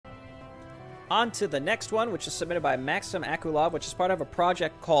On to the next one, which is submitted by Maxim Akulov, which is part of a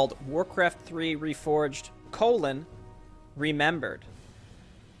project called WarCraft 3 Reforged, Remembered.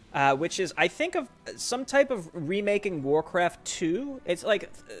 Which is, I think, of some type of remaking Warcraft 2. It's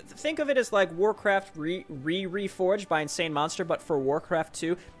like, think of it as like Warcraft Reforged by Insane Monster, but for Warcraft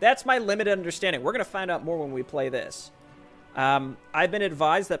 2. That's my limited understanding. We're going to find out more when we play this. I've been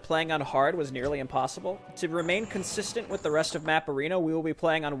advised that playing on hard was nearly impossible. To remain consistent with the rest of Maporino, we will be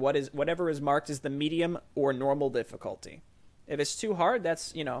playing on whatever is marked as the medium or normal difficulty. If it's too hard,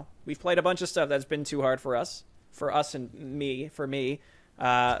 that's, you know, we've played a bunch of stuff that's been too hard for us and me, for me.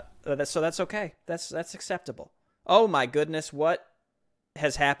 So that's okay. That's acceptable. Oh my goodness, what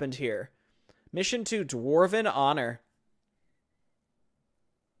has happened here? Mission to Dwarven Honor.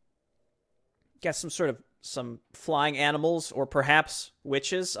 Got some flying animals, or perhaps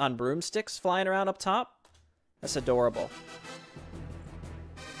witches on broomsticks flying around up top. That's adorable.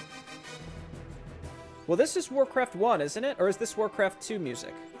 Well, this is Warcraft 1, isn't it? Or is this Warcraft 2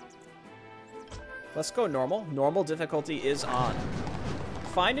 music? Let's go normal. Normal difficulty is on.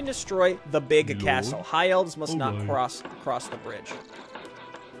 Find and destroy the big castle. High elves must not cross the bridge.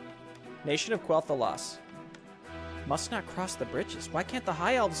 Nation of Quel'Thalas. Must not cross the bridges. Why can't the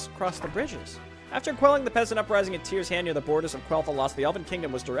high elves cross the bridges? After quelling the peasant uprising at Tyr's Hand near the borders of Quel'Thalas, the Elven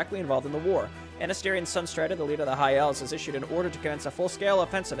Kingdom was directly involved in the war. Anastarian Sunstrider, the leader of the High Elves, has issued an order to commence a full-scale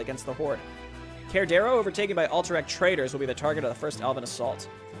offensive against the Horde. Caldera, overtaken by Alterac traders, will be the target of the first Elven assault.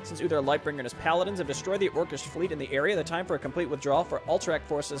 Since Uther Lightbringer and his paladins have destroyed the Orcish fleet in the area, the time for a complete withdrawal for Alterac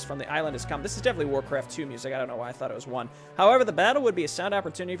forces from the island has come. This is definitely Warcraft 2 music. I don't know why I thought it was 1. However, the battle would be a sound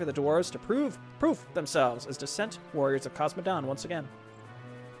opportunity for the dwarves to prove themselves as Descent warriors of Cosmodon once again.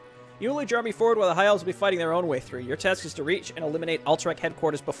 You will lead your army forward while the High Elves will be fighting their own way through. Your task is to reach and eliminate Alterac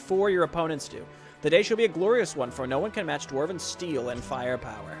headquarters before your opponents do. The day shall be a glorious one, for no one can match Dwarven steel and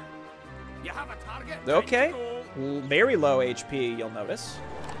firepower. You have a target? Okay. Very low HP, you'll notice.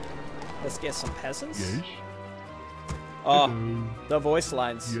 Let's get some peasants. Yes. Oh, Hello. the voice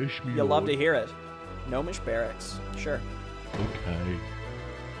lines. Yes, me You'll love lord. to hear it. Gnomish barracks. Sure. Okay.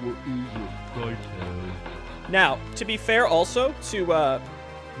 What is it? Right. Now, to be fair also to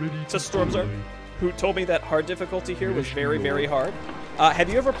Ready to Stormzar, play. who told me that hard difficulty here was Yes, very, me very lord. hard. Have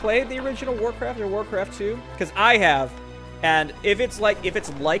you ever played the original Warcraft or Warcraft 2? Because I have. And if it's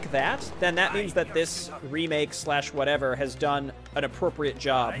like that, then that means that this remake / whatever has done an appropriate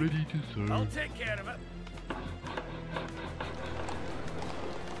job. Ready to serve. I'll take care of it.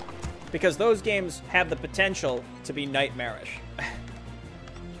 Because those games have the potential to be nightmarish.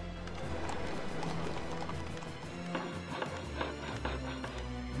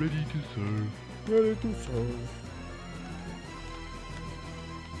 Ready to serve. Ready to serve.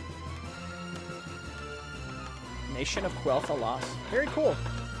 Nation of Quel'Thalas. Very cool.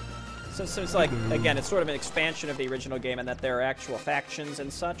 So it's like, again, it's sort of an expansion of the original game in that there are actual factions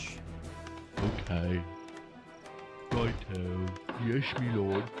and such. Okay. Righto. Yes, me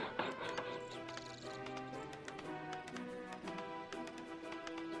lord.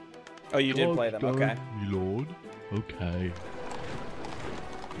 Oh, you did play them, Job's okay. done, me lord. Okay.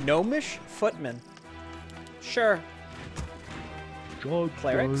 Gnomish Footman. Sure. Job's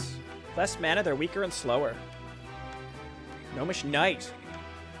Clerics. done. Less mana, they're weaker and slower. Gnomish Knight.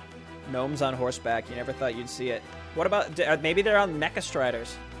 Gnomes on horseback. You never thought you'd see it. What about... maybe they're on Mecha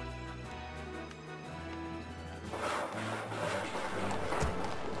Striders.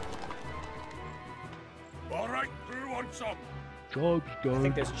 All right, who wants some? Job's done. I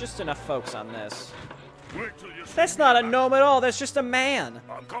think there's just enough folks on this. Wait till you see That's me not a back. gnome at all. That's just a man.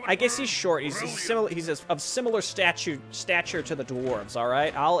 I'm coming I guess through. he's short. He's Brilliant. similar. He's of similar stature to the dwarves. All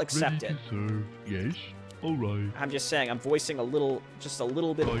right, I'll accept Ready it. to serve. Yes. All right. I'm just saying. I'm voicing just a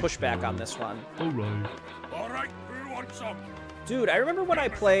little bit of Right, pushback on now. this one. All right. All right, who wants some? Dude, I remember when I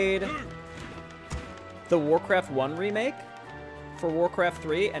played the Warcraft 1 remake for Warcraft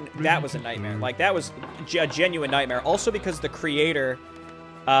 3, and that was a nightmare. Like, that was a genuine nightmare. Also because the creator,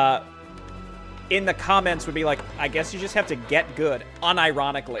 in the comments would be like, I guess you just have to get good,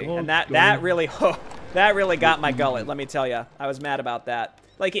 unironically. Oh, And that God. really, that really got my gullet, let me tell you. I was mad about that.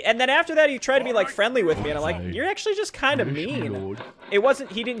 Like, and then after that, he tried to be, like, friendly with me, and I'm like, you're actually just kind of Yes, me mean. lord. It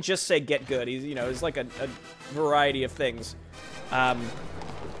wasn't, he didn't just say get good. He's, you know, it's like a variety of things.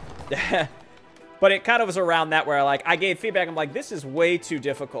 But it kind of was around that where, like, I gave feedback. I'm like, this is way too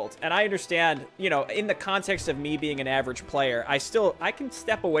difficult. And I understand, you know, in the context of me being an average player, I can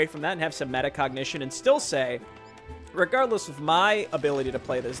step away from that and have some metacognition and still say, regardless of my ability to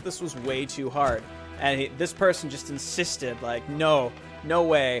play this was way too hard. And this person just insisted, like, no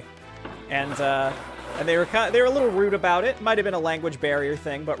way. And And they were a little rude about it. Might have been a language barrier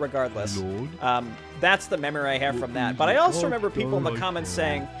thing, but regardless. Lord. That's the memory I have from that. But I also remember people in the comments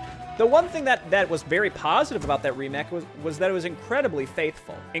saying, the one thing that was very positive about that remake was that it was incredibly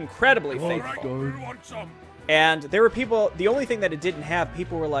faithful. Incredibly faithful. Who wants some? And there were people, the only thing that it didn't have,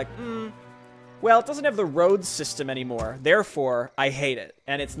 people were like, well, it doesn't have the road system anymore. Therefore, I hate it.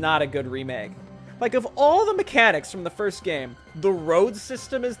 And it's not a good remake. Like, of all the mechanics from the first game, the road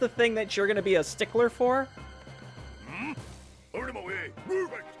system is the thing that you're going to be a stickler for? Put him away.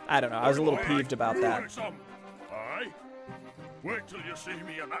 Move it. I don't know. I was a little peeved about Who that. wants some? Aye. Wait till you see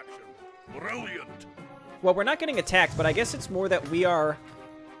me in action. Brilliant. Well, we're not getting attacked, but I guess it's more that we are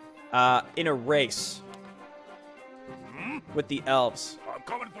in a race with the elves. I'm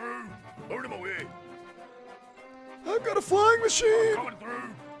coming through. Put him away. I've got a flying machine! Coming through.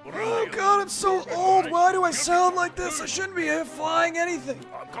 Oh Brilliant. god, I'm so old! Why do I sound like this? I shouldn't be flying anything!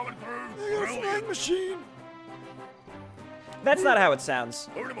 I'm coming through. I got a flying Brilliant. machine! That's not how it sounds.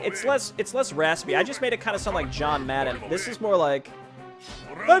 It's less raspy. I just made it kind of sound like John Madden. This is more like,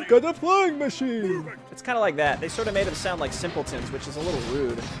 I've got a flying machine! it's kind of like that. They sort of made him sound like simpletons, which is a little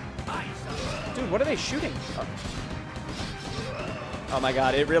rude. Dude, what are they shooting? Oh my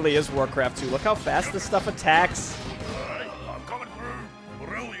god, it really is WarCraft 2. Look how fast this stuff attacks. I'm coming through.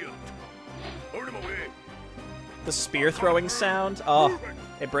 Brilliant. Put him away. The spear throwing sound. Oh,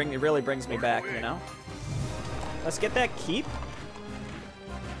 it really brings me back, you know? Let's get that keep.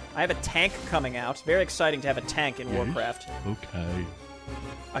 I have a tank coming out. Very exciting to have a tank in WarCraft. Okay.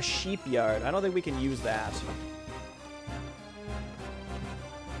 A sheep yard. I don't think we can use that.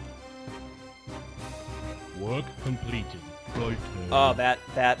 Work completed. Right. Oh,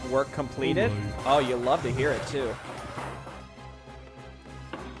 that work completed? Alright. Oh, you love to hear it, too.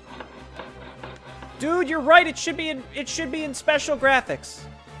 Dude, you're right. It should be in special graphics.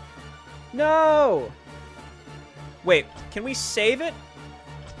 No. Wait, can we save it?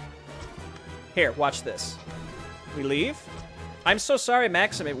 Here, watch this. We leave? I'm so sorry,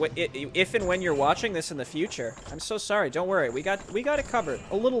 Maxim. If and when you're watching this in the future, I'm so sorry. Don't worry. We got it covered.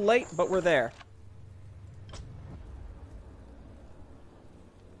 A little late, but we're there.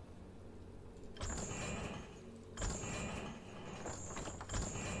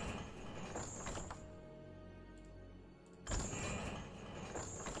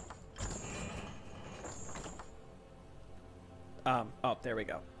 Oh, there we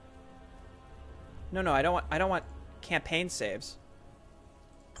go. No, I don't want campaign saves.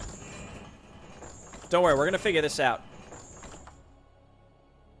 Don't worry, we're gonna figure this out.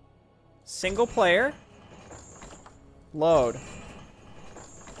 Single player. Load.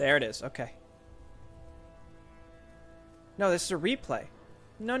 There it is, okay. No, this is a replay.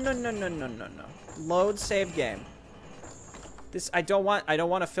 No. Load save game. I don't want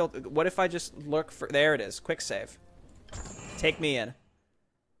to filter. What if I just look for, there it is, quick save. Take me in.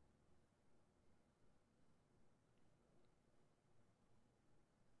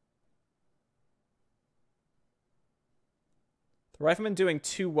 The rifleman doing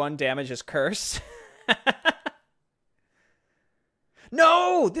 2-1 damage is cursed.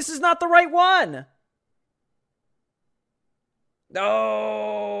 No! This is not the right one!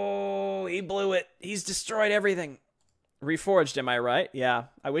 No! He blew it. He's destroyed everything. Reforged, am I right? Yeah.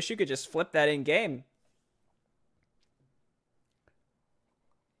 I wish you could just flip that in-game.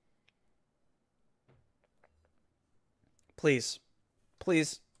 Please.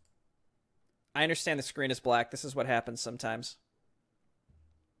 Please. I understand the screen is black. This is what happens sometimes.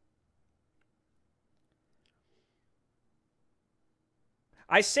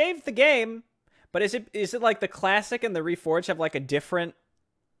 I saved the game, but is it like the classic and the reforged have like a different...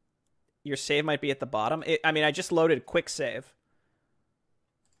 Your save might be at the bottom? I mean, I just loaded quick save.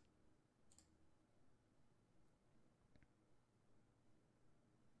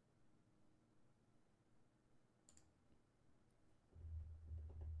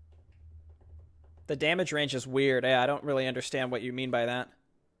 The damage range is weird. Yeah, I don't really understand what you mean by that.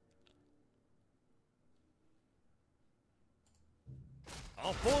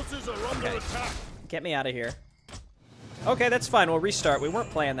 Our forces are under attack. Get me out of here. Okay, that's fine. We'll restart. We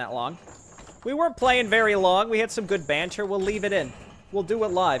weren't playing that long. We weren't playing very long. We had some good banter. We'll leave it in. We'll do it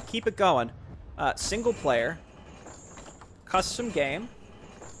live. Keep it going. Single player. Custom game.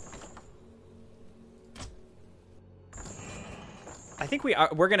 I think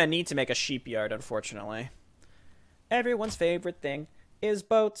we're gonna need to make a sheep yard, unfortunately. Everyone's favorite thing is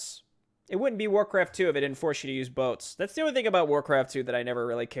boats. It wouldn't be WarCraft 2 if it didn't force you to use boats. That's the only thing about WarCraft 2 that I never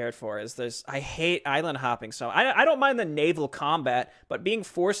really cared for, is I hate island hopping. So I don't mind the naval combat, but being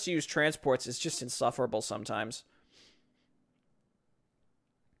forced to use transports is just insufferable sometimes.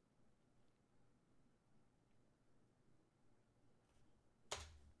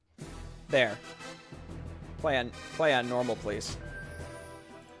 There. Play on normal, please.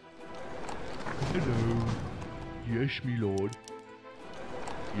 Hello. Yes, me lord.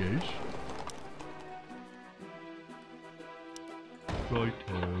 Yes.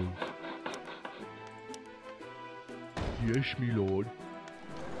 Righto. Yes, me lord.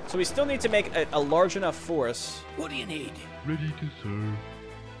 So we still need to make a large enough force What do you need? Ready to serve.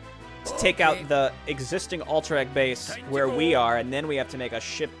 to take out the existing Alterac base where we are, and then we have to make a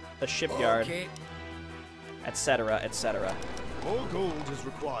shipyard, Okay. etc., etc. More gold is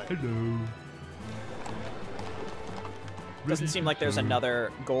required. Hello. Doesn't seem like there's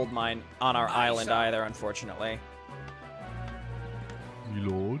another gold mine on our island either, unfortunately. Me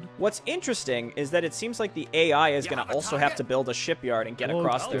lord. What's interesting is that it seems like the AI is going to also have to build a shipyard and get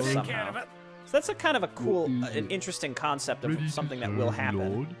across there Okay. somehow. So that's a kind of a cool, an interesting concept of Ready to something that serve, will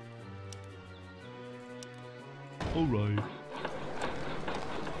happen. Lord. All right.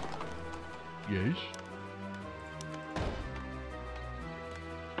 Yes.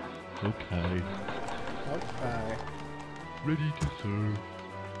 Okay. Okay. Ready to serve.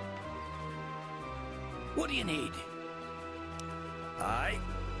 What do you need? Aye.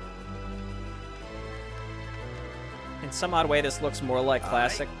 In some odd way, this looks more like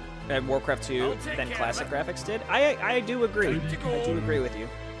classic Warcraft 2 than classic graphics did. I do agree. I do agree with you.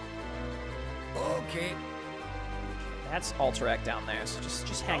 Okay. That's Alterac down there, so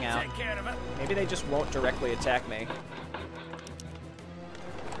just hang out. Take care of it. Maybe they just won't directly attack me.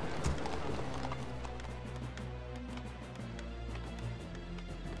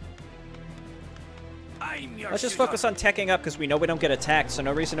 I'm your Let's just shooter. focus on teching up because we know we don't get attacked, so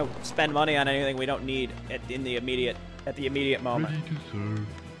no reason to spend money on anything we don't need at the immediate moment. Ready to serve.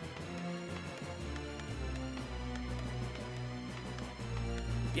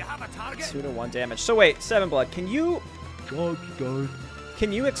 You have a target? 2 to 1 damage. So wait, Seven Blood, can you Job's done.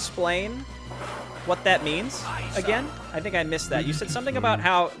 explain what that means again? I think I missed that. You said something about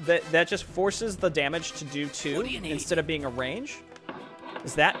how that just forces the damage to do 2 What do you need? instead of being a range?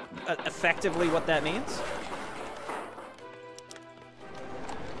 Is that effectively what that means?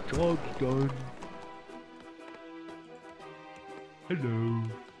 Job's done. Hello.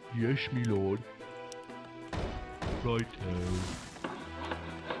 Yes, me lord. Righto.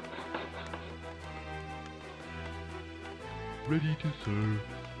 Ready to serve.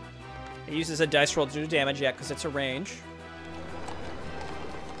 It uses a dice roll to do damage, yeah, because it's a range.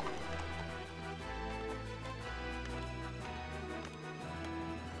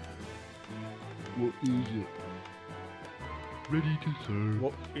 What is it? Ready to serve.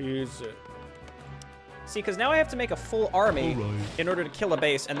 What is it? See, because now I have to make a full army Alright. in order to kill a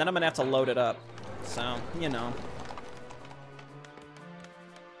base, and then I'm going to have to load it up. So, you know.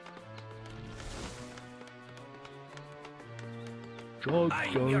 Job's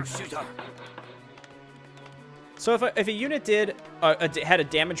I'm done. your shooter. So if a unit had a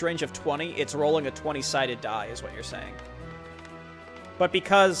damage range of 20, it's rolling a 20-sided die, is what you're saying. But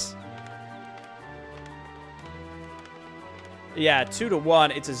because... Yeah, 2 to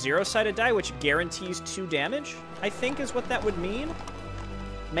 1, it's a 0-sided die, which guarantees 2 damage, I think is what that would mean.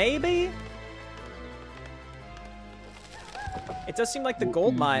 Maybe? It does seem like the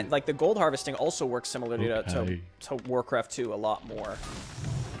gold mine, like the gold harvesting also works similarly Okay. to Warcraft 2 a lot more.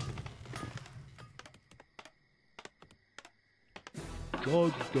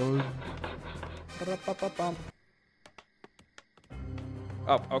 Job's done. Ba-da-ba-ba-bum.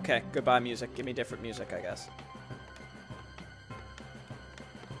 Oh, okay. Goodbye, music. Give me different music, I guess.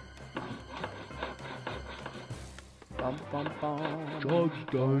 Bum, bum, bum.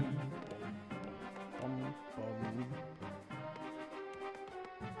 Job's done. Bum, bum.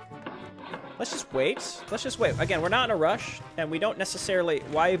 Let's just wait. Let's just wait. Again, we're not in a rush, and we don't necessarily...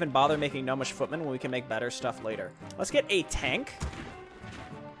 Why even bother making Gnomish Footmen when we can make better stuff later? Let's get a tank.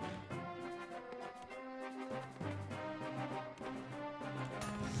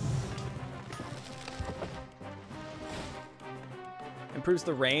 Improves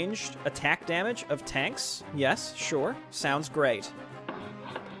the ranged attack damage of tanks. Yes, sure. Sounds great.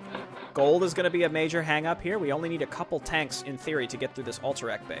 Gold is going to be a major hang-up here. We only need a couple tanks, in theory, to get through this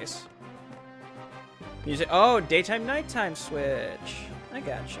Alterac base. Music. Oh, daytime-nighttime switch. I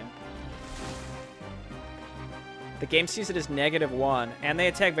gotcha. The game sees it as -1, and they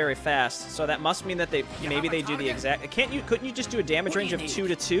attack very fast, so that must mean that maybe they do the exact... Couldn't you just do a damage range of 2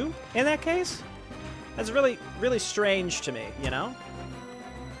 to 2 in that case? That's really, really strange to me, you know?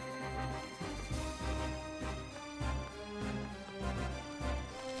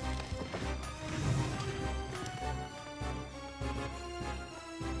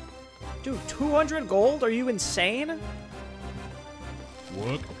 Dude, 200 gold? Are you insane?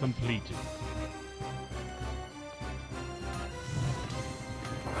 Work completed.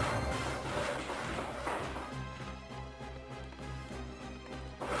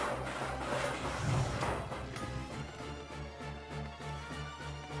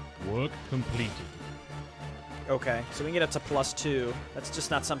 Work completed. Okay, so we can get up to +2. That's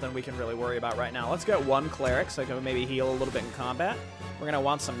just not something we can really worry about right now. Let's get 1 cleric so I can maybe heal a little bit in combat. We're gonna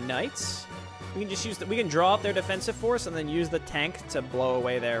want some knights. We can just use we can draw out their defensive force and then use the tank to blow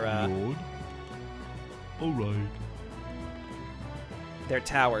away their Lord. All right. their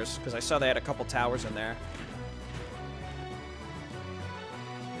towers, because I saw they had a couple towers in there.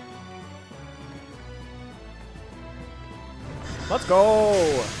 Let's go.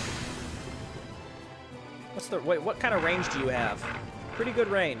 What's the wait? What kind of range do you have? Pretty good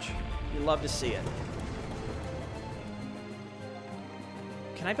range. You love to see it.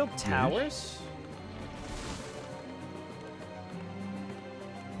 Can I build towers?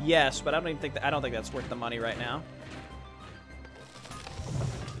 Yes, but I don't think that's worth the money right now.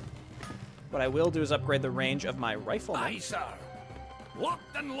 What I will do is upgrade the range of my rifleman. Aye, sir.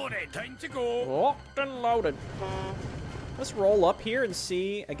 Locked and loaded. Time to go. Locked and loaded. Let's roll up here and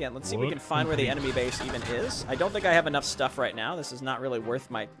see. Again, let's see if we can find where the enemy base even is. I don't think I have enough stuff right now. This is not really worth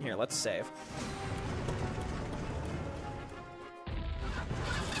my... Here, let's save.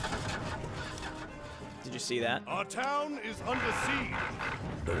 Did you see that? Our town is under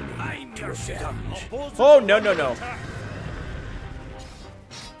siege. I'm your revenge. Opposers Oh, are no, no, under no. attack.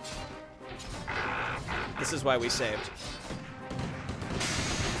 This is why we saved.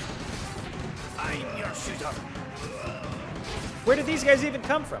 I'm your shooter. Where did these guys even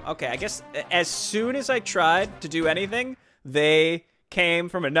come from? Okay, I guess as soon as I tried to do anything, they came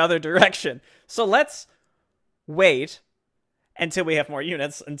from another direction. So let's wait until we have more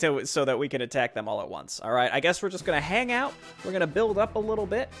units so that we can attack them all at once. All right, I guess we're just going to hang out. We're going to build up a little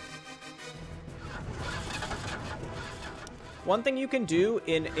bit. One thing you can do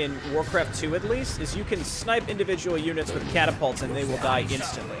in Warcraft 2 at least is you can snipe individual units with catapults and they will die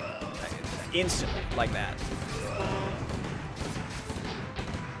instantly. Instantly, like that.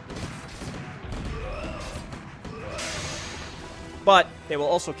 But they will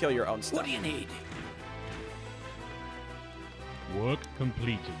also kill your own stuff. What do you need? Work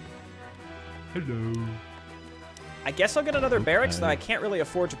completed. Hello. I guess I'll get another barracks, though I can't really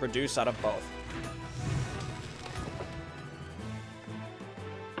afford to produce out of both.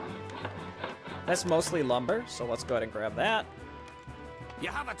 That's mostly lumber, so let's go ahead and grab that. You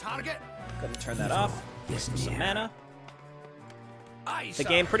have a target? Go ahead and turn that off. Yes, Some mana. Aye, The sir.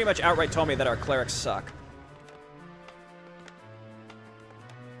 game pretty much outright told me that our clerics suck.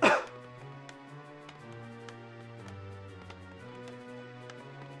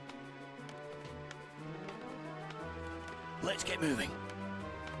 Let's get moving.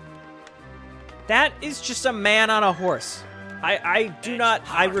 That is just a man on a horse.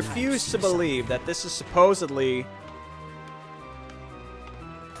 I refuse to believe that this is supposedly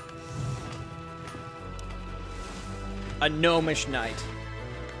a gnomish knight.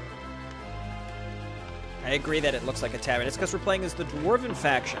 I agree that it looks like a tavern. It's because we're playing as the dwarven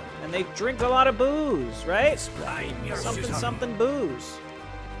faction, and they drink a lot of booze, right? I'm your Something, shooter. something booze.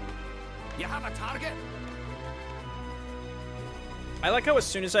 You have a target? I like how as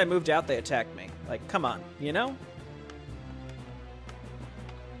soon as I moved out, they attacked me. Like, come on, you know?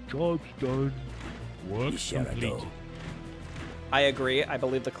 Job's done. Work You shall completed. go. I agree. I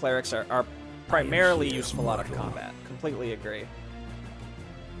believe the clerics are primarily useful out of combat. Completely agree.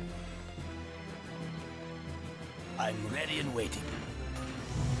 I'm ready and waiting.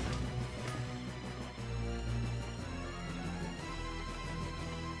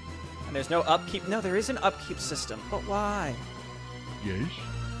 And there's no upkeep. No, there is an upkeep system. But why? Yes.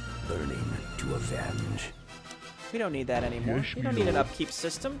 Burning to avenge. We don't need that anymore. Yes, We don't need an Lord. upkeep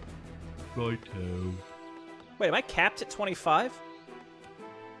system. Righto. Wait, am I capped at 25?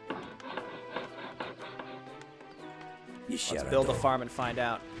 You shall Let's build a go. farm and find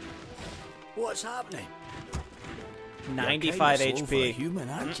out. What's happening? 95 You're kinda slow for a HP. human,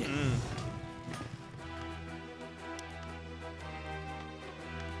 aren't you?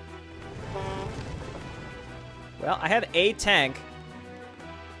 Well, I have a tank.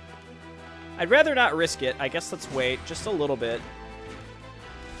 I'd rather not risk it. I guess let's wait just a little bit.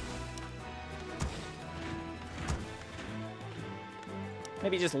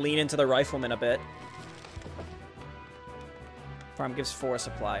 Maybe just lean into the rifleman a bit. Farm gives 4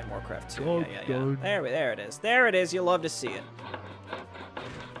 supply in Warcraft 2. Job Yeah. done. There it is. There it is. You love to see it.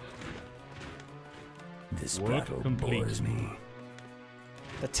 This Work battle complete. bores me.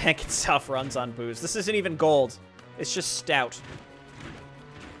 The tank itself runs on booze. This isn't even gold. It's just stout.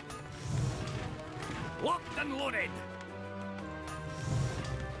 Locked and loaded.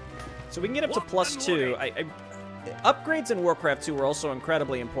 So we can get up to +2. Upgrades in Warcraft 2 were also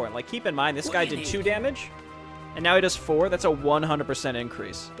incredibly important. Like, keep in mind, this guy did 2 damage, and now he does 4. That's a 100%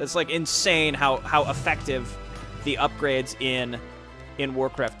 increase. That's, like, insane how effective the upgrades in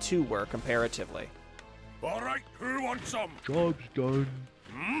Warcraft 2 were comparatively. All right, who wants some? Job's done.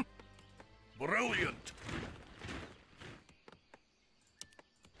 Brilliant.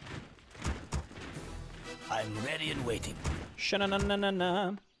 I'm ready and waiting.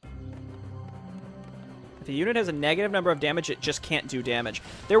 Sha-na-na-na-na-na. If a unit has a negative number of damage, it just can't do damage.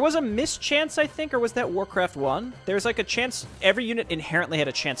 There was a mischance, I think, or was that Warcraft 1? There's like a chance, every unit inherently had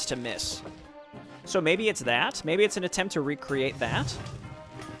a chance to miss. So maybe it's that? Maybe it's an attempt to recreate that?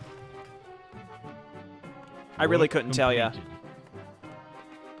 I really couldn't tell ya.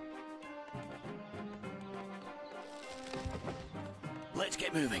 Let's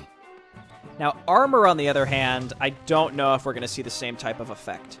get moving. Now, armor, on the other hand, I don't know if we're going to see the same type of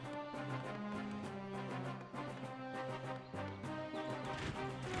effect.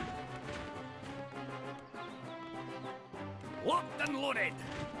 Locked and loaded.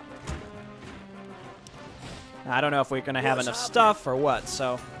 I don't know if we're going to have enough stuff or what,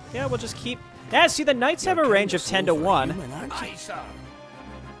 so yeah, we'll just keep... Yeah, see, the Knights have a range of 10 to 1. Aye, sir.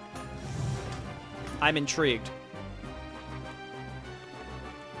 I'm intrigued.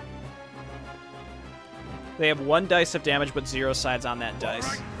 They have 1 dice of damage, but 0 sides on that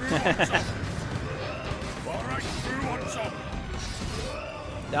dice. All right, who wants some?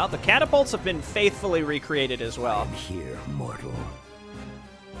 Now, the catapults have been faithfully recreated as well. I'm here, mortal.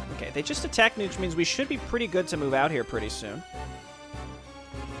 Okay, they just attacked me, which means we should be pretty good to move out here pretty soon.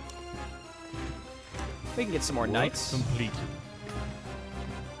 We can get some more Knights. Completed.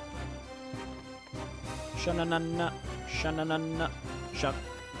 Sha-na-na-na, sha-na-na-na,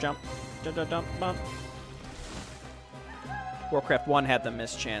 jump, da-da-dum, bump. Warcraft 1 had the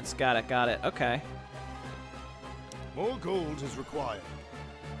mischance. Got it, okay. More gold is required.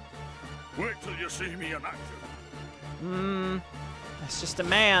 Wait till you see me in action. It's just a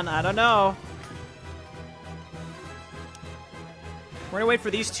man, I don't know. We're gonna wait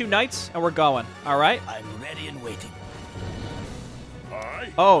for these 2 Knights, and we're going, alright? I'm ready and waiting.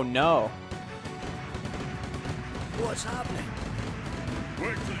 Aye. Oh, no. What's happening?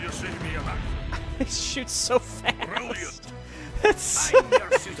 Wait till you see me in action. He shoots so fast. Brilliant. It's I'm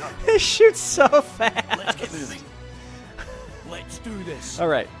your shooter. he shoots so fast. Let's get moving. Let's do this.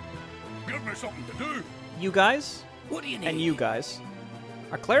 Alright, Give me something to do. you guys, What do you need? and you guys.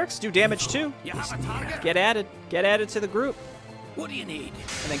 Our clerics do damage too. You have a target? Get added to the group. What do you need?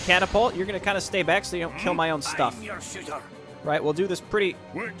 And then Catapult, you're gonna kind of stay back so you don't kill my own stuff. I'm your shooter. Right, we'll do this pretty...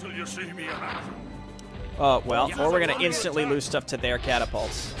 Wait till you see me in action. Oh, well, or we're gonna instantly lose stuff to their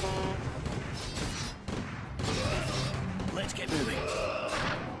catapults. Let's get moving.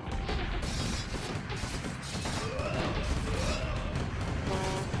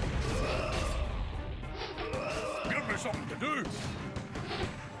 Give me something to do.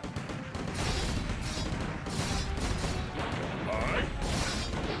 Aye.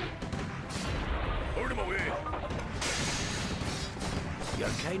 Out of my way. You're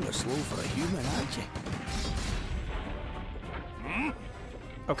kind of slow for a human, aren't you?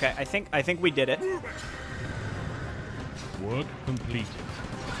 Okay, I think we did it. Work completed.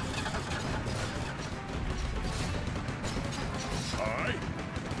 Aye.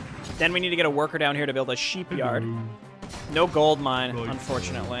 Then we need to get a worker down here to build a sheep yard. No gold mine,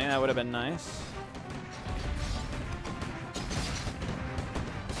 unfortunately. That would have been nice.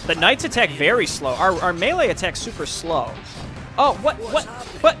 The Knights attack very slow. Our melee attack's super slow. Oh, what?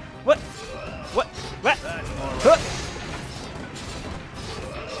 Huh.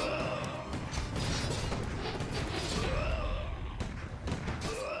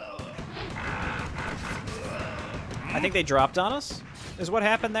 I think they dropped on us, is what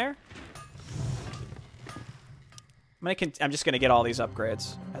happened there. I'm just gonna get all these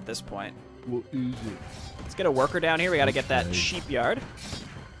upgrades at this point. What is it? Let's get a worker down here. We gotta get that sheep yard.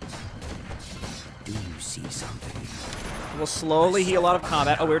 Do you see something? We'll slowly heal out of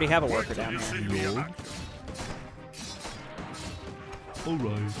combat. Oh, we already have a worker Wait till down you here. see me in Lord. action.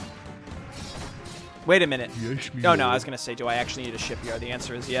 Alright. Wait a minute. Yes, me Oh, no, I lord. was gonna say, do I actually need a shipyard? The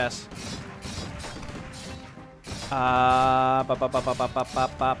answer is yes. There?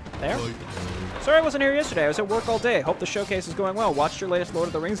 Right. Sorry I wasn't here yesterday. I was at work all day. Hope the showcase is going well. Watched your latest Lord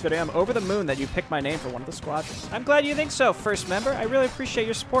of the Rings video. I'm over the moon that you picked my name for one of the squadrons. I'm glad you think so, first member. I really appreciate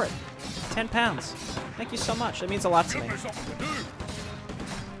your support. 10 pounds. Thank you so much. That means a lot to Give me. me something to do.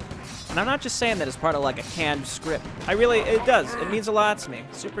 And I'm not just saying that as part of like a canned script. It does. It means a lot to me.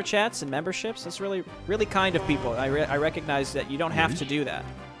 Super chats and memberships, that's really, really kind of people. I recognize that you don't have to do that.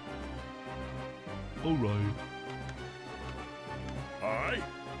 Alright. Aye.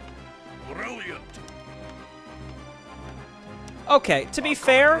 Brilliant. Okay, to be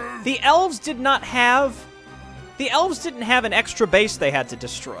fair, the elves didn't have an extra base they had to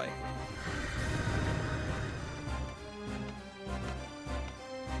destroy.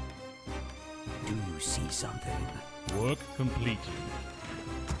 Do you see something? Work completed.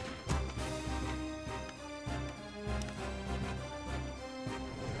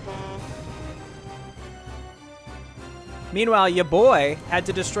 Meanwhile, your boy had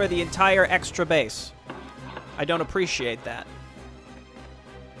to destroy the entire extra base. I don't appreciate that.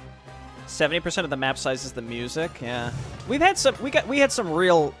 70% of the map size is the music. Yeah, we had some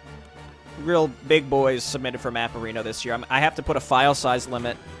real big boys submitted for Maporino this year. I have to put a file size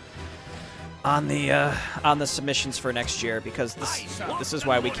limit on the submissions for next year because this is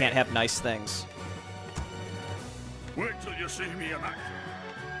why we can't have nice things. Wait till you see me in action.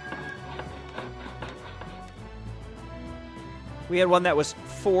 We had one that was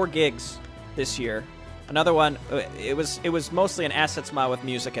 4 gigs this year. Another one, it was mostly an assets mod with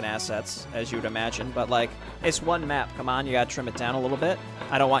music and assets, as you would imagine. But like, it's one map. Come on, you gotta trim it down a little bit.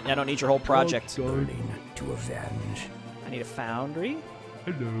 I don't need your whole project. Burning to avenge. I need a foundry.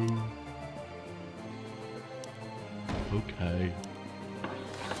 Hello. Okay.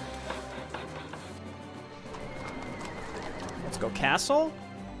 Let's go castle.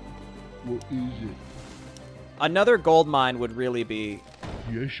 What is it? Another gold mine would really be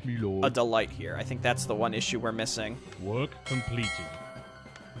Yes, me lord. a delight here. I think that's the one issue we're missing. Work completed.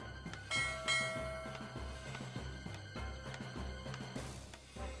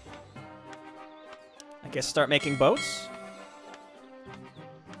 I guess start making boats.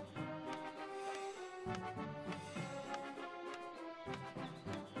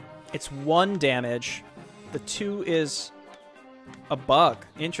 It's 1 damage. The 2 is a bug.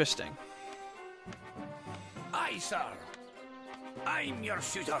 Interesting. Aye, sir. I'm your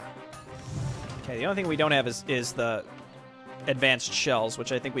shooter. Okay, the only thing we don't have is the advanced shells,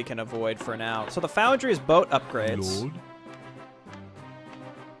 which I think we can avoid for now. So the foundry is boat upgrades. Lord.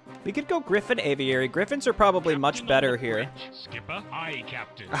 We could go Griffin Aviary. Griffins are probably much better here. Skipper. Aye,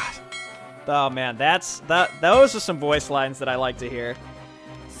 Captain. Oh man, those are some voice lines that I like to hear.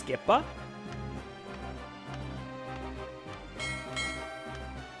 Skipper?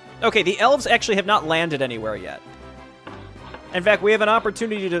 Okay, the elves actually have not landed anywhere yet. In fact, we have an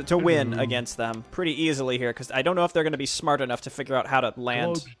opportunity to win against them pretty easily here, because I don't know if they're going to be smart enough to figure out how to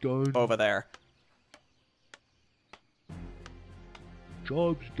land over there.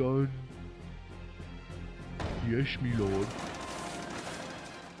 Job's done. Yes, me lord.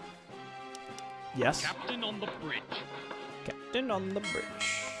 Yes? Captain on the bridge. Captain on the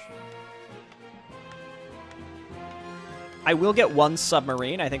bridge. I will get 1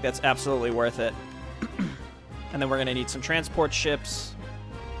 submarine. I think that's absolutely worth it. And then we're going to need some transport ships.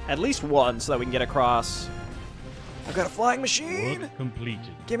 At least 1 so that we can get across. I've got a flying machine. Work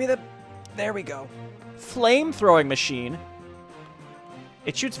completed. Give me the... There we go. Flame-throwing machine.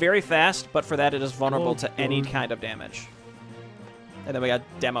 It shoots very fast, but for that it is vulnerable to any kind of damage. And then we got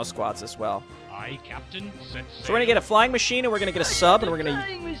demo squads as well. Aye, Captain. Set sail. So we're going to get a flying machine, and we're going to get a sub, and we're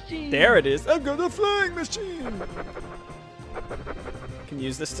going to... There it is. I've got a flying machine. Can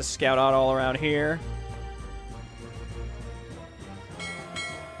use this to scout out all around here.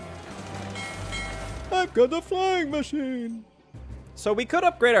 I've got a flying machine. So we could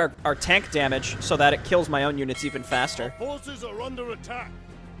upgrade our tank damage so that it kills my own units even faster. Forces are under attack.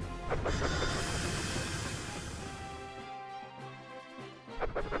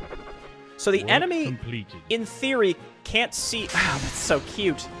 So the Work enemy, completed. in theory, can't see... Wow, that's so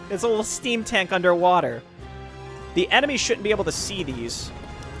cute. It's a little steam tank underwater. The enemy shouldn't be able to see these.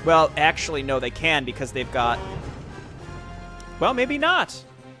 Well, actually, no, they can because they've got... Well, maybe not.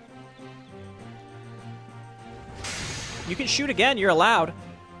 You can shoot again. You're allowed.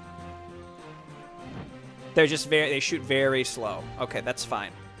 They're just they shoot very slow. Okay, that's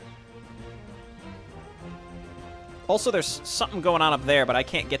fine. Also, there's something going on up there, but I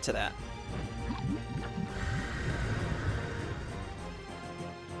can't get to that.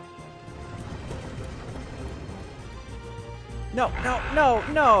 No, no, no,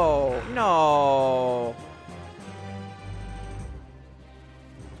 no, no.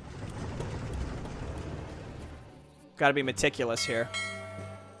 Gotta be meticulous here.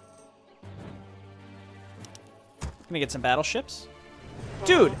 Can we get some battleships?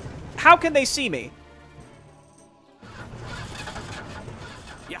 Dude, how can they see me?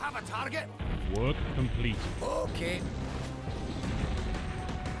 You have a a target? Work complete. Okay.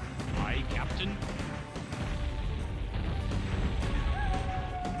 Aye, Captain.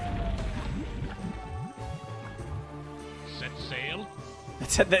 Set sail.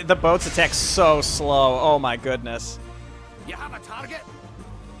 The boats attack so slow. Oh my goodness. You have a target?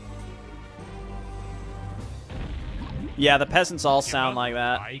 Yeah, the peasants all sound like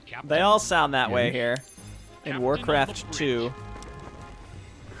that. Aye, Captain. They all sound that way Yes. here. In Captain Warcraft on the 2.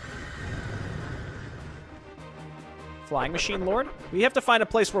 Flying Machine Lord? We have to find a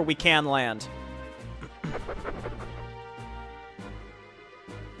place where we can land.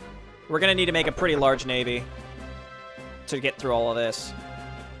 We're gonna need to make a pretty large navy to get through all of this.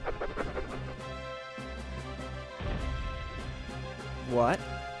 What?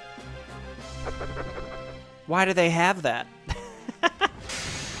 Why do they have that?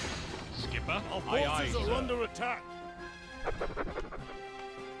 Skipper. Our Aye, aye, forces are sir. under attack.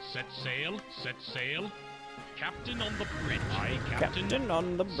 Set sail. Set sail. Captain on the bridge. Aye, Captain. Captain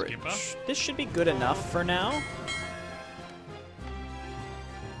on the bridge. Skipper. This should be good enough for now.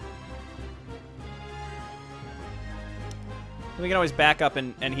 We can always back up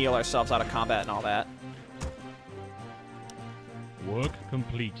and heal ourselves out of combat and all that. Work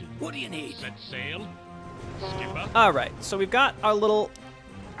completed. What do you need? Set sail. Skipper. Alright, so we've got our little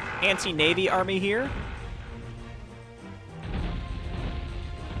anti-navy army here.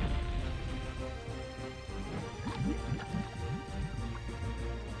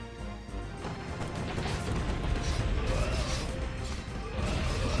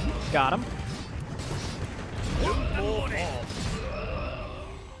 Got him. More fall.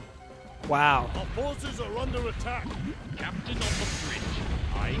 Wow. Our forces are under attack. Captain on the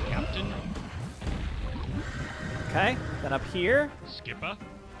bridge. Aye, Captain. Okay, then up here. Skipper.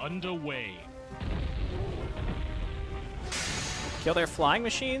 Underway. Kill their flying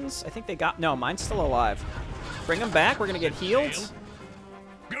machines. I think they got... No, mine's still alive. Bring them back. We're going to get healed. Sail.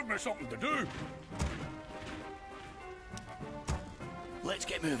 Give me something to do. Let's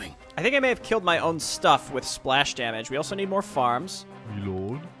get moving. I think I may have killed my own stuff with splash damage. We also need more farms.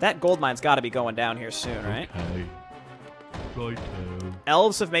 Reload. That gold mine's got to be going down here soon, right? Okay. Righto.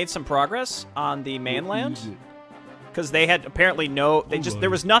 Elves have made some progress on the mainland because they had apparently no. They just there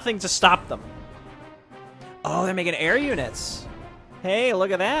was nothing to stop them. Oh, they're making air units. Hey,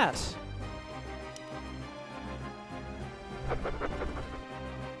 look at that.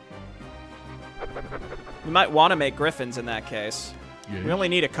 We might want to make griffins in that case. Yes. We only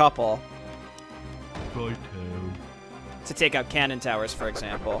need a couple Righto. to take out cannon towers, for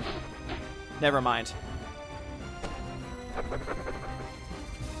example. Never mind.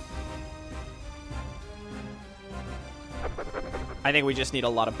 I think we just need a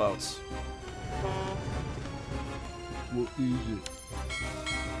lot of boats. What is it?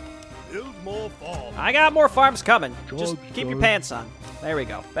 Build more fall. I got more farms coming. Job's Just keep your done. pants on. There we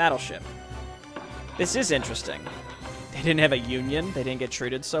go. Battleship. This is interesting. They didn't have a union. They didn't get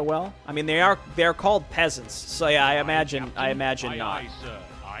treated so well. I mean, they're called peasants. So yeah, I imagine Aye, not. Aye, sir.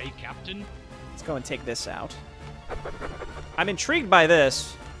 Aye, Captain. Let's go and take this out. I'm intrigued by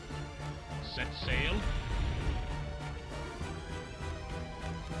this. Set sail.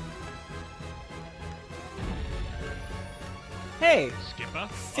 Hey, Skipper.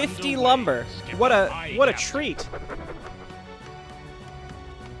 50 underway. lumber. Skipper. What Aye, a Captain. treat.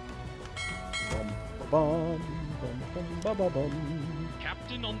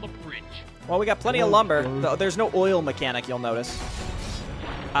 Captain on the bridge. Well, we got plenty of lumber. There's no oil mechanic, you'll notice.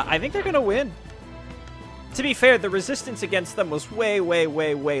 I think they're going to win. To be fair, the resistance against them was way, way,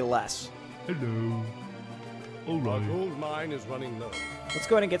 way, way less. Hello. All Our right. gold mine is running low. Let's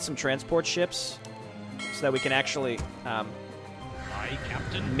go ahead and get some transport ships so that we can actually Aye,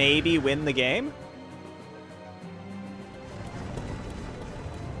 Captain. maybe win the game.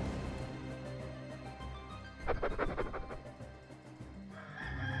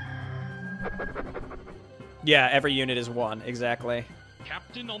 Yeah, every unit is one, exactly.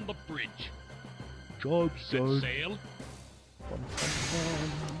 Captain on the bridge. Job Oh, set uh, sail.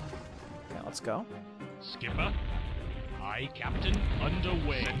 Okay, let's go. Skipper. Aye, Captain.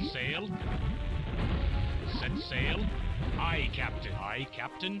 Underway. Set sail. Set sail. Aye, Captain. Aye,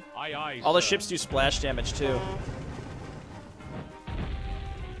 Captain. Aye, aye, All the sir. ships do splash damage, too.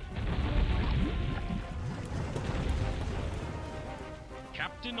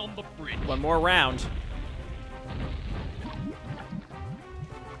 Captain on the bridge. One more round.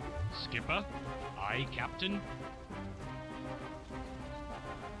 Skipper. Aye, Captain.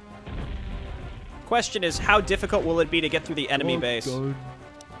 Question is, how difficult will it be to get through the enemy Job base? done.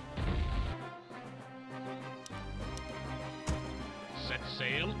 Set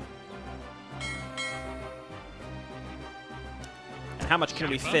sail. much can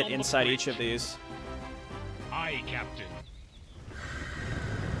we fit inside each of these? Aye, Captain.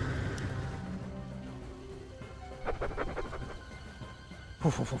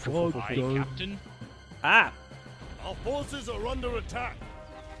 Aye, Captain. Ah! Our forces are under attack.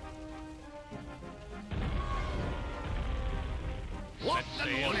 Set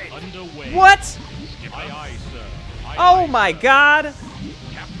sail underway. What? Skipper. Aye, aye, sir. Aye, Oh aye, my sir. god!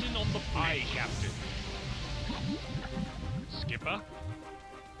 Captain on the aye, Captain. Skipper.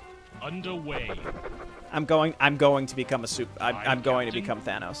 Underway. I'm going to become a I'm going to Captain. become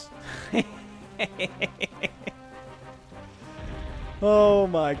Thanos. Oh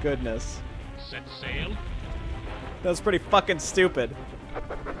my goodness. Set sail. That was pretty fucking stupid.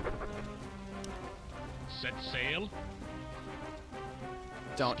 Set sail.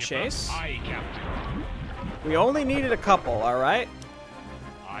 Don't Skipper. chase. Aye, Captain. We only needed a couple, alright?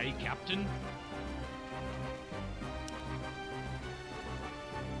 Aye, Captain.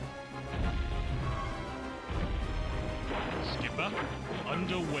 Skipper.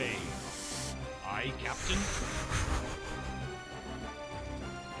 Underway. Aye, Captain.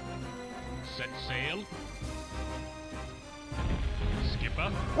 Set sail. Skipper.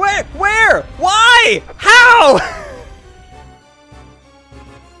 Where? Where? Why? How?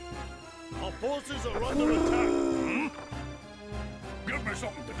 Our forces are under attack. Give me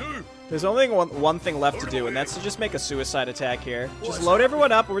something to do. There's only one thing left to do, and that's to just make a suicide attack here. Just load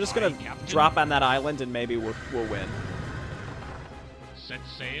everyone up, and we're just gonna drop on that island, and maybe we'll win. Set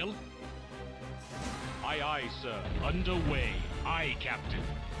sail. Aye, aye, sir. Underway. Aye, Captain.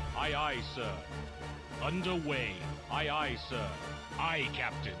 Aye, aye, sir. Underway. Aye, aye, sir. Aye,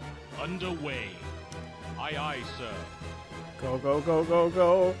 Captain. Underway. Aye, aye, sir. Go, go, go, go,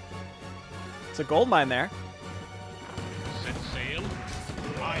 go. It's a gold mine there. Set sail.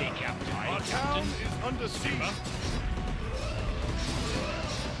 Aye, Captain. Aye, Our Captain. town is under siege. Skipper.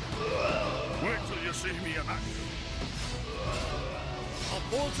 Wait till you see me in action. Our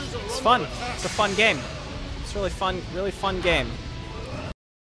forces are It's under fun. attack. It's a fun game. It's really fun game.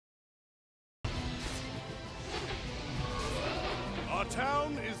 Our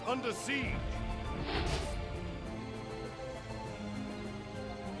town is under siege.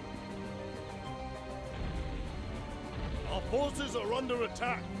 Our forces are under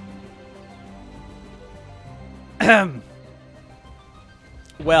attack.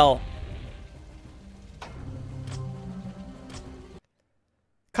 Well,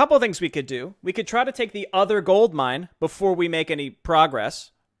 couple things we could do. We could try to take the other gold mine before we make any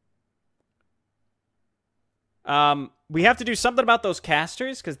progress. We have to do something about those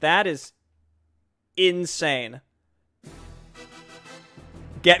casters, because that is insane.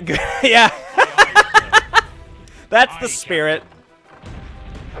 Get good. Yeah. That's the spirit.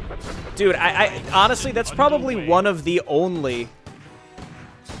 Dude, I honestly, that's probably one of the only,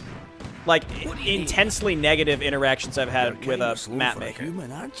 like, intensely negative interactions I've had with a map maker.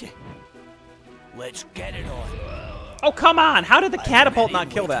 Human, aren't you? Let's get it on. Oh, come on! How did the catapult not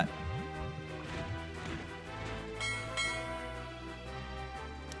kill that?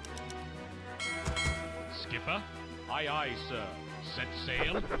 Skipper. Aye, aye, sir. Set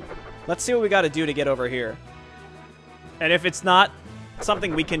sail. Let's see what we got to do to get over here. And if it's not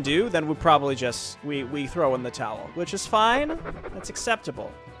something we can do, then we probably just we throw in the towel, which is fine. That's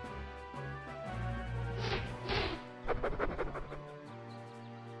acceptable.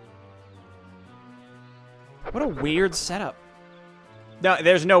 What a weird setup. No,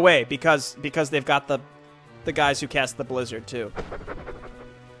 there's no way, because they've got the guys who cast the blizzard too.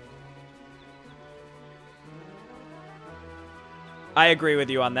 I agree with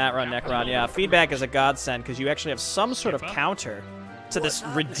you on that run, Necron. Yeah, feedback is a godsend because you actually have some sort of counter to this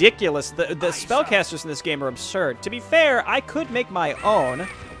ridiculous. The spellcasters in this game are absurd. To be fair, I could make my own.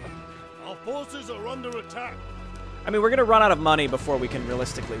 Our forces are under attack. I mean, we're gonna run out of money before we can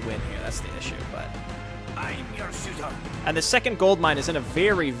realistically win here. That's the issue, but. I'm your shooter. And the second gold mine is in a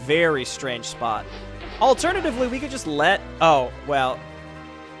very, very strange spot. Alternatively, we could just let... Oh, well,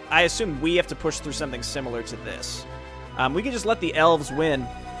 I assume we have to push through something similar to this. We could just let the elves win.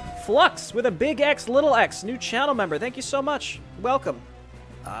 Flux with a big X, little X, new channel member. Thank you so much. Welcome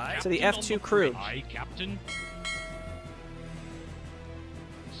to the Captain on F2 crew. bridge. Aye, Captain.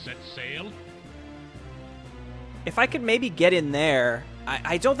 Set sail. If I could maybe get in there...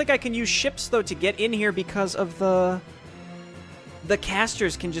 I don't think I can use ships, though, to get in here because of the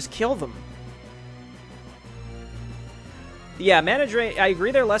casters can just kill them. Yeah, mana drain, I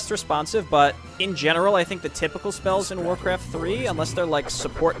agree they're less responsive, but in general, I think the typical spells in Warcraft 3, unless they're like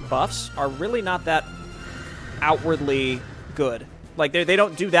support buffs, are really not that outwardly good. Like, they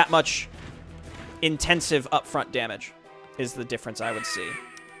don't do that much intensive upfront damage. is the difference I would see.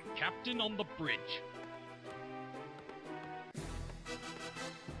 Captain on the bridge.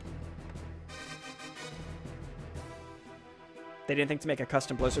 They didn't think to make a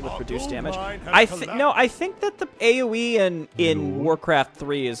custom blizzard with Our reduced gold damage. mine has I collapsed. think that the AoE in Warcraft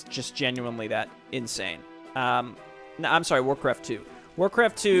 3 is just genuinely that insane. No, I'm sorry, Warcraft 2.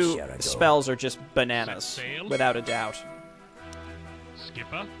 Warcraft 2 spells are just bananas, Set sail. without a doubt.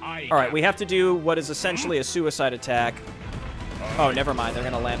 Skipper, aye. All right, we have to do what is essentially a suicide attack. Oh, never mind. They're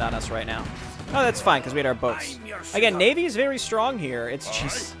going to land on us right now. Oh, that's fine, because we had our boats. Again, Navy is very strong here. It's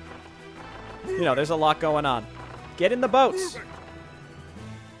just... You know, there's a lot going on. Get in the boats.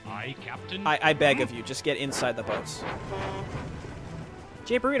 Aye, Captain. I beg of you, just get inside the boats.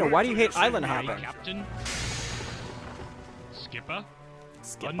 Jay Burrito, why do you hate island Aye, hopping? Captain. Skipper,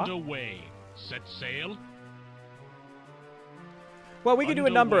 Skipper? underway. Set sail. Well, we could do a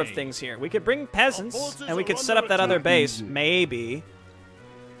number of Underway. things here. We could bring peasants, Our forces and we are could set up under that other attack. base, maybe.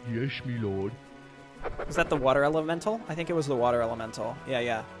 Yes, me lord. Is that the water elemental? I think it was the water elemental. Yeah,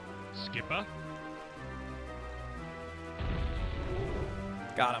 yeah. Skipper,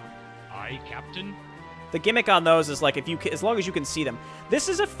 Got him. aye, Captain. The gimmick on those is like as long as you can see them. This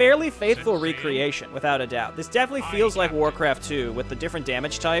is a fairly faithful sail. recreation, without a doubt. This definitely Aye, feels like Captain. Warcraft 2 with the different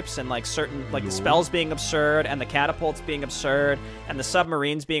damage types and like certain like the spells being absurd and the catapults being absurd and the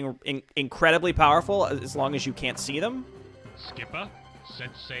submarines being incredibly powerful as long as you can't see them. Skipper, set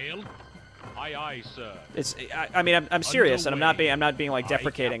sail. Aye, aye, sir. It's I mean I'm serious and I'm not Underway. being like Aye,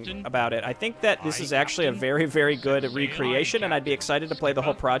 deprecating Captain. about it. I think that this Aye, is actually a Captain. very very good Set sail. recreation Aye, and I'd be Captain. excited to play the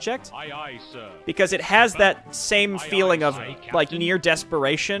whole Skipper. project. Aye, aye, sir. Because it has Skipper. that same Aye, feeling aye, of aye, like Captain. near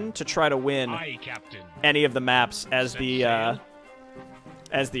desperation to try to win Aye, Captain. any of the maps as Set the sail.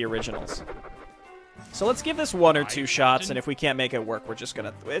 originals. So let's give this one or Aye, two shots, Captain. and if we can't make it work, we're just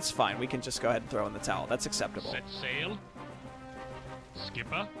gonna. It's fine. We can just go ahead and throw in the towel. That's acceptable. Set sail.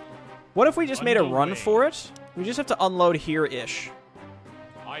 Skipper, What if we just made a run Underway. for it? We just have to unload here-ish.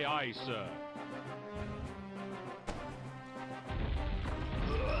 aye, aye, sir.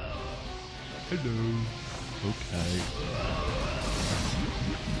 Hello. Okay.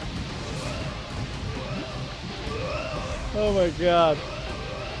 Oh my god.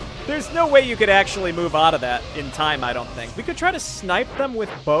 There's no way you could actually move out of that in time, I don't think. We could try to snipe them with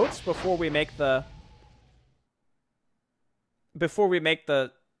boats before we make the...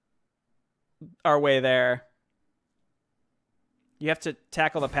 our way there. You have to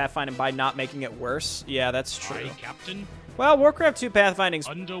tackle the pathfinding by not making it worse. Yeah, that's true. Aye, Captain. Well, Warcraft 2 pathfinding's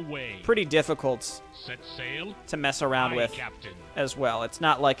Underway. pretty difficult Set sail. to mess around Aye, with Captain. as well. It's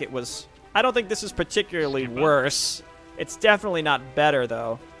not like it was... I don't think this is particularly Skipper. worse. It's definitely not better,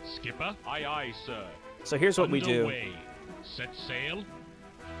 though. Skipper, aye, aye, sir. So here's what we do. Underway. Set sail.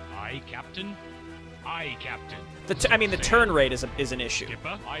 Aye, Captain. Aye, Captain. I mean, the Set turn sail. rate is an issue.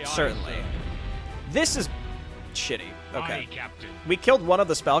 Skipper, aye, aye, Certainly. sir. This is shitty. Okay. Aye, Captain. We killed one of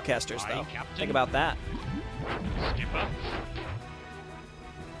the spellcasters, Aye, though. Captain. Think about that. Skipper.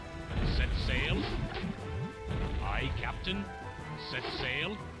 Set sail. Aye, Captain. Set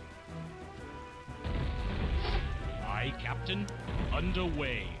sail. Aye, Captain.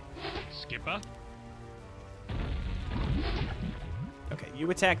 Underway. Skipper. Okay, you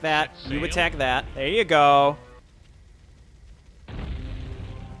attack that. Set You sail. attack that. There you go.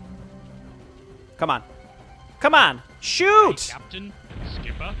 Come on. Come on. Aye, Shoot! Captain.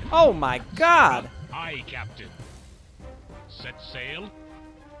 Skipper. Oh my god. Aye, Captain. Set sail.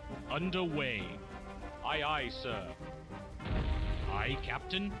 Underway. Aye, aye, sir. Aye,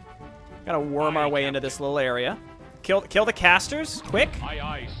 Captain. Gotta worm Aye, our way into Captain. this little area. Kill the casters, quick. Aye,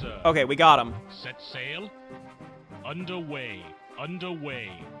 aye, sir. Okay, we got him. Set sail. Underway.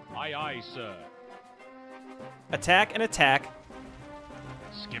 Underway. Aye, aye, sir. Attack and attack.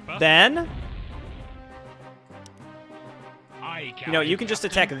 Skipper. Then, Aye, Captain. you know, you can just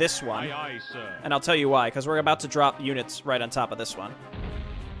attack this one. Aye, aye, sir. And I'll tell you why, because we're about to drop units right on top of this one.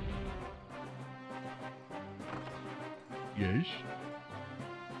 Yes.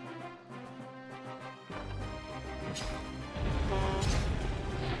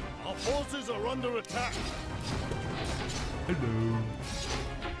 Our forces are under attack. Hello.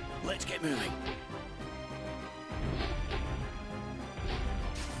 Let's get moving.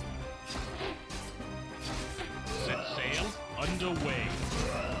 Set sail. Underway.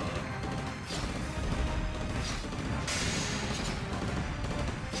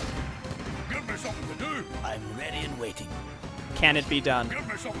 Give me something to do. I'm ready and waiting. Can it be done? Give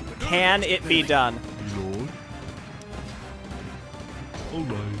me something to do. Can it be done? Me lord.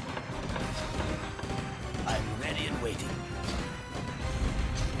 Alright. I'm ready and waiting.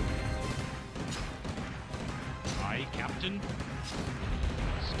 Aye, Captain. Captain.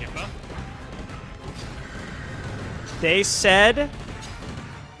 Skipper. They said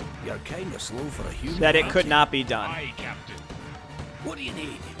You're kind of slow for a human. that it aren't could you? not be done. Aye, Captain. What do you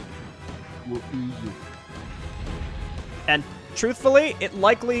need? What is it? And truthfully, it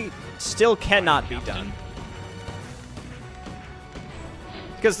likely still cannot be Captain. done.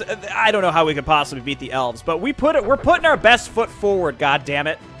 Because I don't know how we could possibly beat the elves, but we're putting our best foot forward, god damn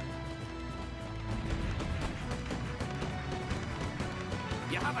it.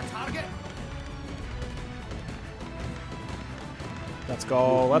 You have a target? Let's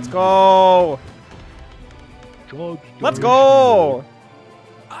go, let's go. Charge Let's the go.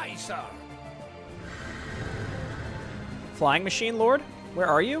 Aye, sir. Flying Machine Lord, where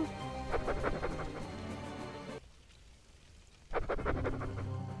are you?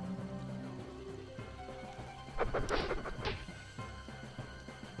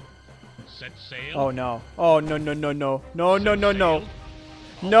 Set sail. Oh no. Oh no no no no. No no no no.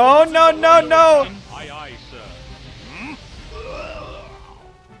 Sail. No no no no. Aye, aye, sir.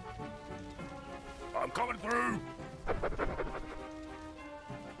 I'm coming through.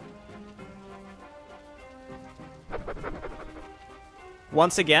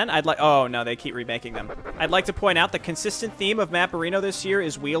 Once again, I'd like... Oh, no, they keep remaking them. I'd like to point out the consistent theme of Maporino this year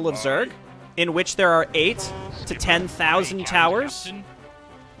is Wheel of Zerg, in which there are 8 to 10,000 towers Captain.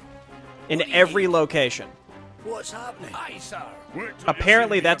 in every location. What's happening? Aye, sir. Wait till you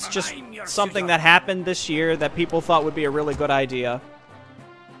Apparently, see me that's a just I'm your something shooter. that happened this year that people thought would be a really good idea.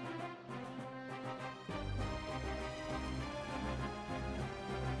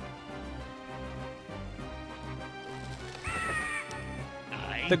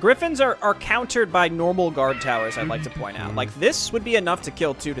 Aye. The Griffins are countered by normal guard towers, I'd like to point out. Like, this would be enough to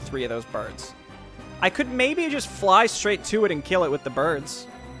kill 2 to 3 of those birds. I could maybe just fly straight to it and kill it with the birds.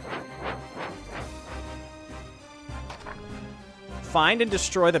 Find and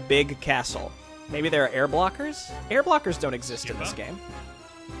destroy the big castle. Maybe there are air blockers? Air blockers don't exist in this game.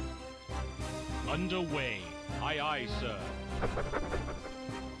 Underway. Aye, aye, sir.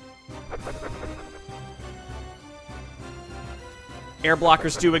 Air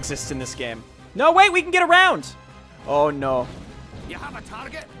blockers do exist in this game. No, wait, we can get around! Oh, no. You have a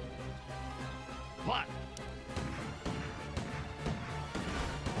target? What?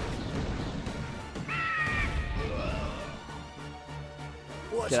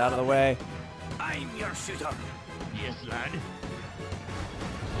 What's Get out of the happening? way. I'm your shooter. Yes, lad.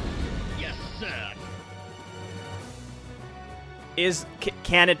 Yes, sir.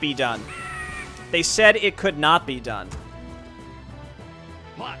 Can it be done? They said it could not be done.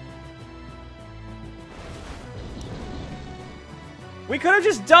 What? We could have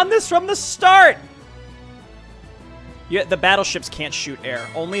just done this from the start! Yeah, the battleships can't shoot air.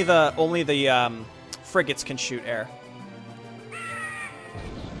 Only the frigates can shoot air.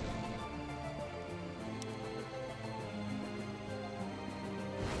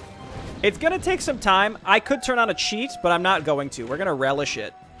 It's gonna take some time. I could turn on a cheat, but I'm not going to. We're gonna relish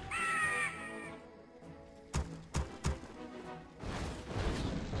it.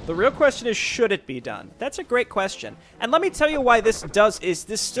 The real question is, should it be done? That's a great question. And let me tell you why this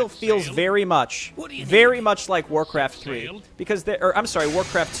still feels very much like Warcraft 3. Sail? Because I'm sorry,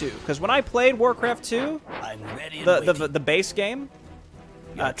 Warcraft 2. Because when I played Warcraft 2, I'm ready and waiting. the base game,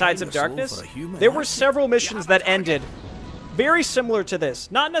 You're Tides of kinda slow Darkness, for a human, there were aren't you? several missions You have that a target? ended very similar to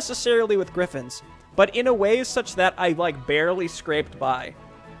this. Not necessarily with griffins, but in a way such that I, like, barely scraped by.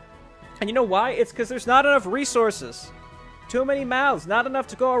 And you know why? It's because there's not enough resources. Too many mouths, not enough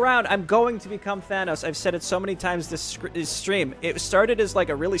to go around. I'm going to become Thanos. I've said it so many times this stream. It started as, like,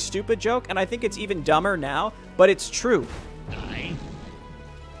 a really stupid joke, and I think it's even dumber now, but it's true. Aye.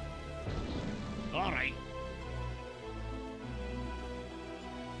 All right.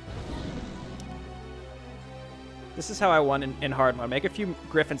 This is how I won in hard mode. Make a few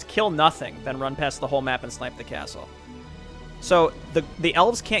griffins, kill nothing, then run past the whole map and snipe the castle. So the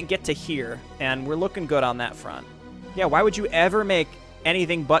elves can't get to here, and we're looking good on that front. Yeah, why would you ever make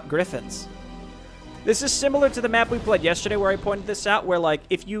anything but griffins? This is similar to the map we played yesterday where I pointed this out, where, like,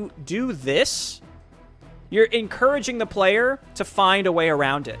 if you do this, you're encouraging the player to find a way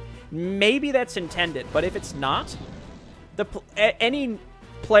around it. Maybe that's intended, but if it's not, any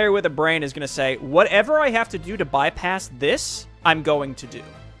player with a brain is going to say, whatever I have to do to bypass this, I'm going to do.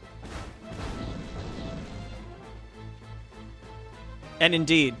 And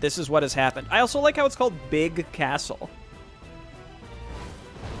indeed, this is what has happened. I also like how it's called Big Castle.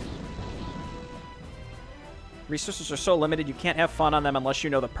 Resources are so limited, you can't have fun on them unless you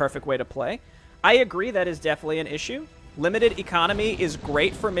know the perfect way to play. I agree, that is definitely an issue. Limited economy is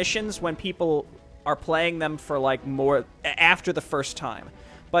great for missions when people are playing them for like more after the first time.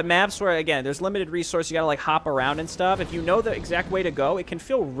 But maps where, again, there's limited resource, you gotta like hop around and stuff. If you know the exact way to go, it can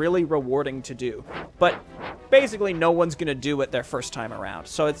feel really rewarding to do. But basically, no one's gonna do it their first time around.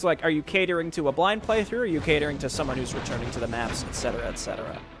 So it's like, are you catering to a blind playthrough, or are you catering to someone who's returning to the maps, etc.,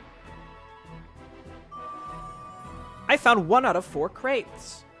 etc.? I found 1 out of 4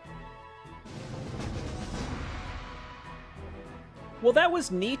 crates. Well, that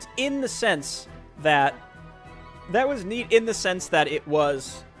was neat in the sense that it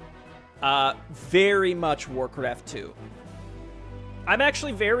was very much Warcraft 2. I'm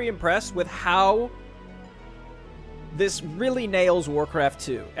actually very impressed with how this really nails Warcraft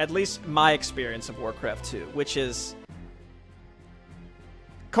 2. At least my experience of Warcraft 2, which is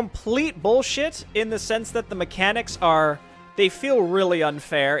complete bullshit in the sense that the mechanics are... They feel really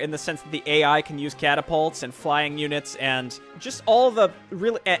unfair in the sense that the AI can use catapults and flying units and just all the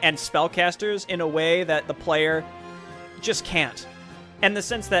really... and spellcasters in a way that the player just can't. And the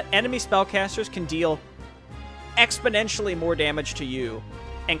sense that enemy spellcasters can deal exponentially more damage to you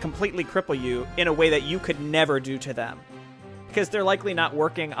and completely cripple you in a way that you could never do to them. Because they're likely not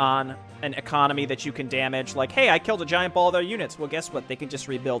working on an economy that you can damage. Like, hey, I killed a giant ball of their units. Well, guess what? They can just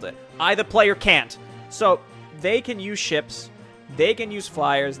rebuild it. I, the player, can't. So they can use ships, they can use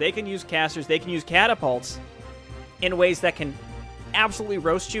flyers, they can use casters, they can use catapults in ways that can absolutely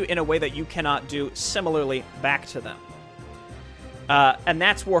roast you in a way that you cannot do similarly back to them. And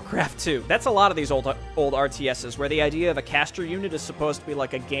that's Warcraft 2. That's a lot of these old RTSs, where the idea of a caster unit is supposed to be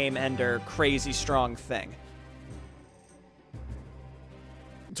like a game ender, crazy strong thing.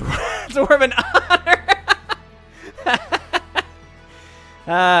 Dwarven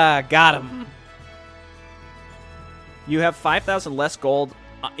honor! Got him. You have 5,000 less gold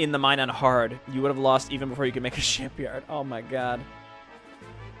in the mine on hard. You would have lost even before you could make a shipyard. Oh my god.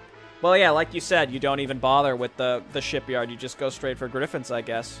 Well, yeah, like you said, you don't even bother with the shipyard. You just go straight for griffins, I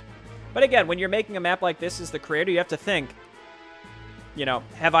guess. But again, when you're making a map like this as the creator, you have to think, you know,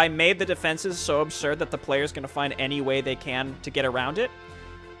 have I made the defenses so absurd that the player's going to find any way they can to get around it?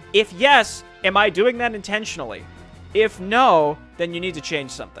 If yes, am I doing that intentionally? If no, then you need to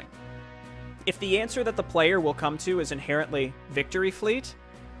change something. If the answer that the player will come to is inherently Victory Fleet,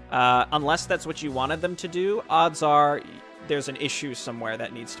 unless that's what you wanted them to do, odds are there's an issue somewhere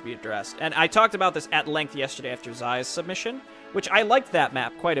that needs to be addressed. And I talked about this at length yesterday after Zai's submission, which I liked that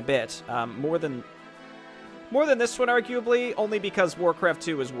map quite a bit, more than this one, arguably, only because Warcraft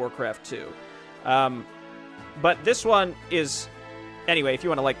 2 is Warcraft 2. But this one is... Anyway, if you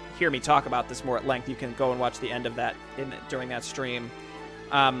want to, like, hear me talk about this more at length, you can go and watch the end of that during that stream.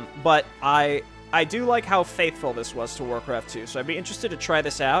 But I do like how faithful this was to Warcraft 2, so I'd be interested to try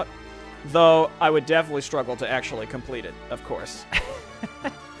this out, though I would definitely struggle to actually complete it, of course.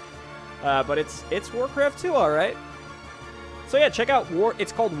 But it's Warcraft 2, alright. So yeah, check out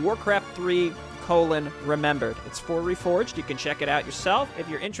it's called Warcraft 3: Remembered. It's for Reforged. You can check it out yourself if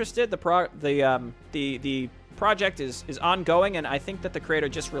you're interested. The project is ongoing, and I think that the creator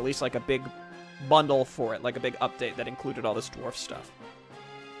just released like a big bundle for it, like a big update that included all this dwarf stuff.